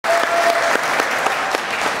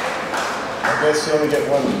guess you only get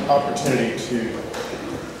one opportunity to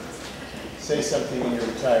say something in your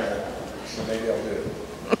retirement, so maybe I'll do it.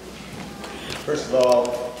 First of all,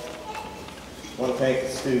 I want to thank the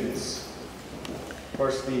students. Of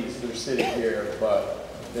course, these that are sitting here, but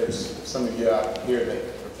there's some of you out here that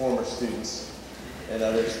are former students and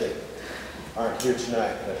others that aren't here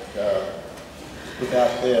tonight, but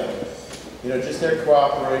without them, just their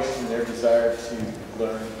cooperation, their desire to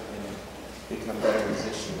learn and become better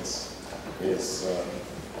musicians is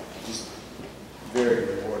just very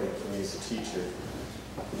rewarding for me as a teacher.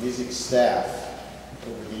 The music staff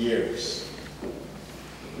over the years,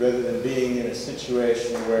 rather than being in a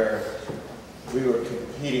situation where we were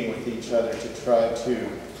competing with each other to try to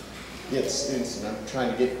get students, and I'm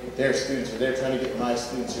trying to get their students, or they're trying to get my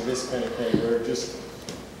students, or this kind of thing.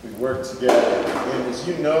 We worked together. And as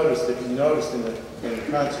you noticed, if you noticed in the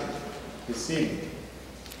concert this evening,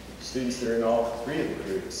 students that are in all three of the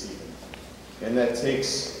groups this evening. And that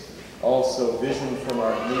takes also vision from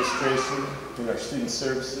our administration and our student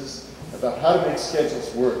services about how to make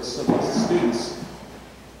schedules work so that the students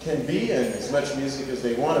can be in as much music as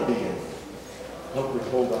they want to be in. I hope we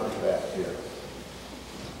hold on to that here.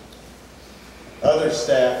 Other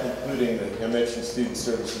staff, including I mentioned student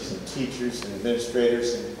services and teachers and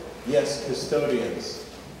administrators and, yes, custodians.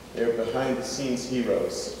 They're behind-the-scenes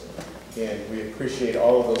heroes. And we appreciate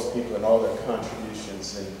all of those people and all their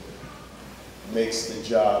contributions, and makes the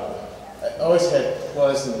job. I always had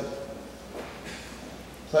pleasant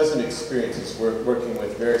experiences working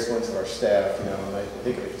with various ones of our staff, and I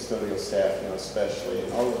think of the custodial staff, especially,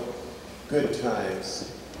 and all the good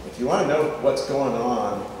times. If you want to know what's going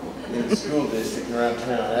on in the school district and around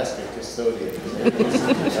town, ask your custodian, because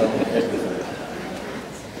they know everything.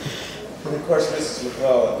 And of course, Mrs.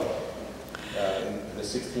 McClellan, in the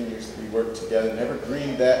 16 years that we worked together, never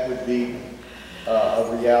dreamed that would be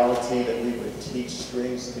a reality, that we would teach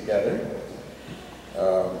strings together.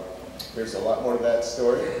 There's a lot more to that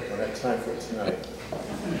story. I don't have time for it tonight.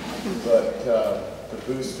 But the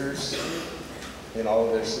boosters and all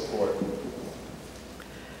of their support.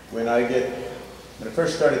 When I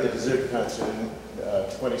first started the dessert concert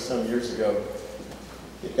 20-some years ago,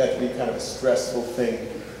 it got to be kind of a stressful thing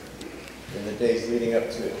in the days leading up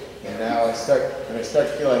to it. And now when I start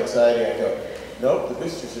to feel anxiety, I go, nope, the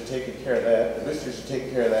boosters are taking care of that. The boosters are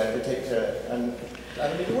taking care of that. They're taking care of that. And I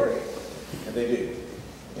don't need to worry. And they do.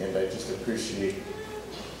 And I just appreciate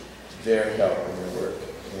their help and their work.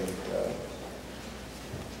 And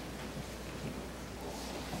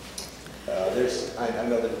I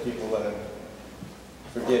know there are people that I'm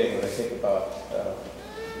forgetting when I think about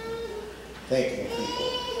thanking people.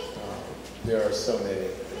 There are so many.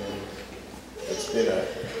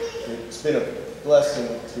 And it's been a blessing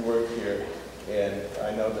to work here. And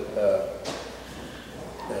I know that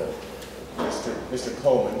Mr.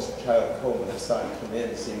 Coleman, Mr. Tyler Coleman, I saw him come in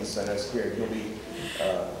this evening, so I was here.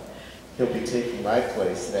 He'll be taking my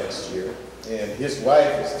place next year. And his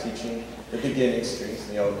wife is teaching the beginning strings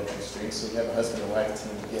and the elementary strings, so we have a husband and wife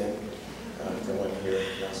team again going here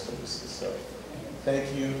in Massachusetts. So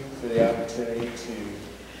thank you for the opportunity to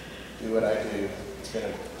do what I do. It's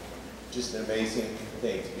been just an amazing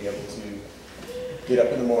thing to be able to get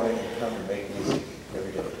up in the morning and come and make music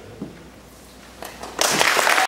every day.